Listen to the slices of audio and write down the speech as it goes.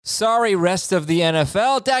Sorry, rest of the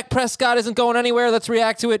NFL. Dak Prescott isn't going anywhere. Let's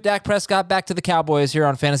react to it. Dak Prescott back to the Cowboys here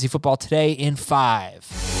on Fantasy Football Today in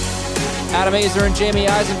 5. Adam Azer and Jamie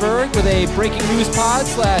Eisenberg with a breaking news pod /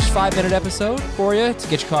 5-minute episode for you to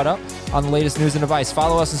get you caught up on the latest news and advice.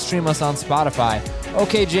 Follow us and stream us on Spotify.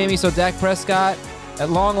 Okay, Jamie, so Dak Prescott at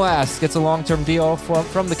long last gets a long-term deal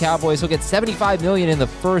from the Cowboys. He'll get $75 million in the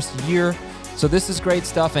first year. So this is great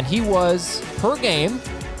stuff. And he was, per game,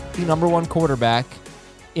 the number one quarterback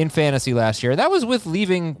in fantasy last year. That was with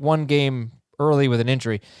leaving one game early with an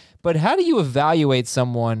injury. But how do you evaluate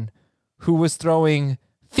someone who was throwing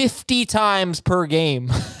 50 times per game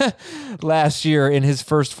last year in his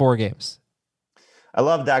first 4 games? I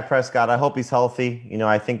love Dak Prescott. I hope he's healthy.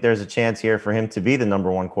 I think there's a chance here for him to be the number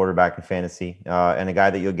one quarterback in fantasy and a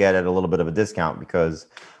guy that you'll get at a little bit of a discount because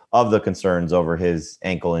of the concerns over his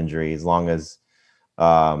ankle injury. As long as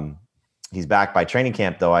he's back by training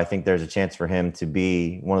camp, though, I think there's a chance for him to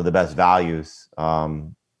be one of the best values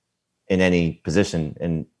in any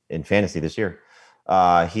position in fantasy this year.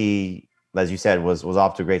 He, as you said, was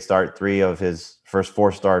off to a great start. 3 of his first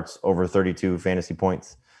 4 starts over 32 fantasy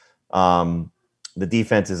points. The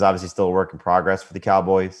defense is obviously still a work in progress for the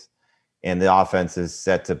Cowboys, and the offense is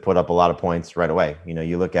set to put up a lot of points right away.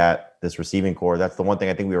 You look at this receiving core. That's the one thing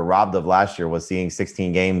I think we were robbed of last year, was seeing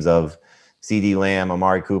 16 games of CeeDee Lamb,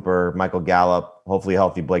 Amari Cooper, Michael Gallup, hopefully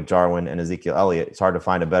healthy Blake Jarwin, and Ezekiel Elliott. It's hard to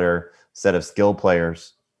find a better set of skill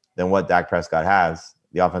players than what Dak Prescott has.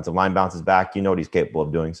 The offensive line bounces back. You know what he's capable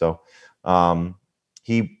of doing. So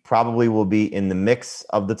he probably will be in the mix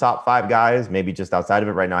of the top 5 guys, maybe just outside of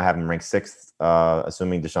it. Right now I have him ranked 6th,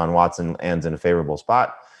 assuming Deshaun Watson ends in a favorable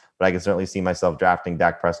spot. But I can certainly see myself drafting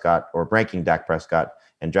Dak Prescott or ranking Dak Prescott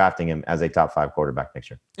and drafting him as a top 5 quarterback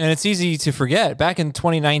next year. And it's easy to forget. Back in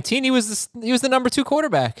 2019, he was the number 2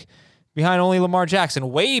 quarterback behind only Lamar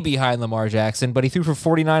Jackson, way behind Lamar Jackson, but he threw for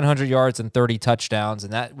 4,900 yards and 30 touchdowns,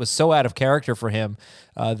 and that was so out of character for him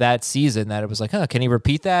that season that it was like, can he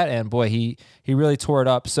repeat that? And boy, he really tore it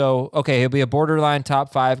up. So, okay, he'll be a borderline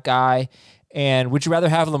top 5 guy. And would you rather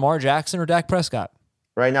have Lamar Jackson or Dak Prescott?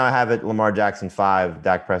 Right now I have it Lamar Jackson 5,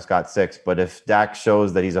 Dak Prescott 6. But if Dak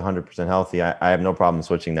shows that he's 100% healthy, I have no problem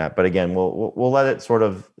switching that. But again, we'll let it sort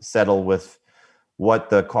of settle with what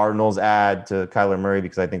the Cardinals add to Kyler Murray,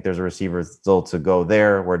 because I think there's a receiver still to go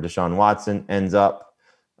there where Deshaun Watson ends up.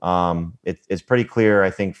 It's pretty clear, I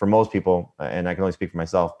think, for most people, and I can only speak for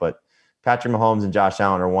myself, but Patrick Mahomes and Josh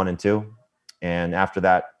Allen are 1 and 2. And after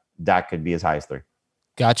that, Dak could be as high as 3.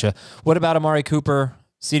 Gotcha. What about Amari Cooper,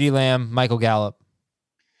 CeeDee Lamb, Michael Gallup?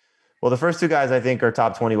 Well, the first 2 guys I think are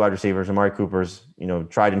top 20 wide receivers. Amari Cooper's,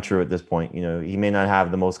 tried and true at this point. He may not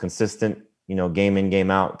have the most consistent, game in,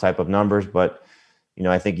 game out type of numbers, but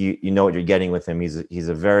I think you know what you're getting with him. He's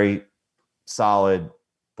a very solid,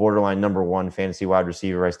 borderline number 1 fantasy wide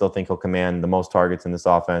receiver. I still think he'll command the most targets in this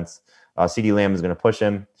offense. CeeDee Lamb is going to push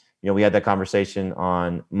him. We had that conversation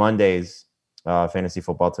on Monday's Fantasy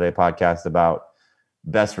Football Today podcast about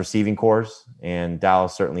best receiving cores, and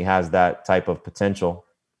Dallas certainly has that type of potential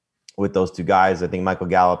with those 2 guys. I think Michael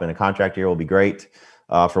Gallup in a contract year will be great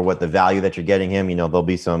for what the value that you're getting him. There'll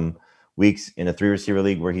be some weeks in a 3-receiver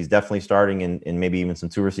league where he's definitely starting, and maybe even some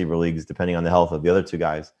 2-receiver leagues, depending on the health of the other 2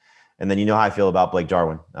 guys. And then how I feel about Blake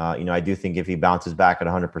Jarwin. I do think if he bounces back at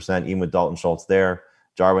 100%, even with Dalton Schultz there,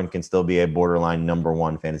 Jarwin can still be a borderline number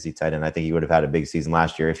 1 fantasy tight end. I think he would have had a big season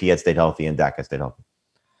last year if he had stayed healthy and Dak had stayed healthy.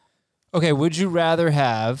 Okay, would you rather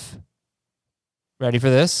have, ready for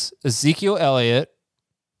this, Ezekiel Elliott,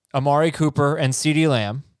 Amari Cooper, and CeeDee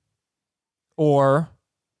Lamb, or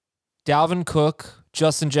Dalvin Cook,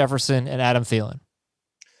 Justin Jefferson, and Adam Thielen?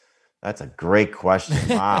 That's a great question.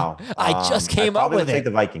 Wow. I just came up with it. Take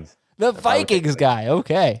the Vikings. The Vikings guy.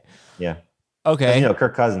 Okay. Yeah. Okay.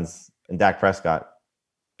 Kirk Cousins and Dak Prescott.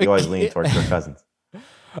 You always lean towards Kirk Cousins.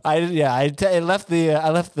 I left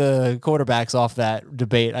the quarterbacks off that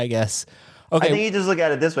debate, I guess. Okay. I think you just look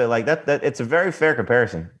at it this way, like that it's a very fair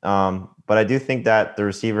comparison. But I do think that the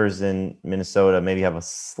receivers in Minnesota maybe have a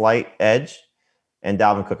slight edge, and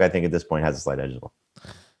Dalvin Cook, I think at this point, has a slight edge as well.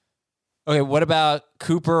 Okay, what about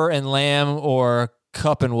Cooper and Lamb or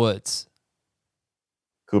Kupp and Woods?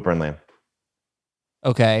 Cooper and Lamb.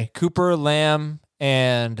 Okay, Cooper, Lamb,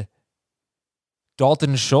 and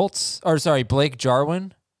Dalton Schultz, Blake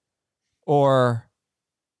Jarwin, or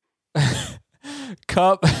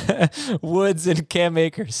Kupp, Woods, and Cam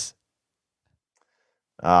Akers.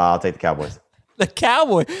 I'll take the Cowboys. The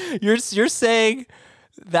Cowboys. You're saying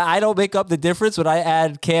that I don't make up the difference when I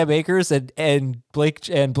add Cam Akers and Blake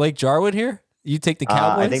Jarwin here? You take the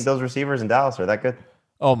Cowboys? I think those receivers in Dallas are that good.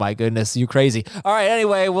 Oh my goodness, you crazy. All right,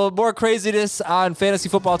 anyway, well, more craziness on fantasy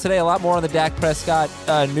football today. A lot more on the Dak Prescott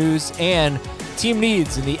news and team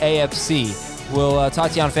needs in the AFC. We'll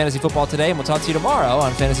talk to you on fantasy football today, and we'll talk to you tomorrow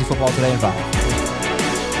on Fantasy Football Today in 5.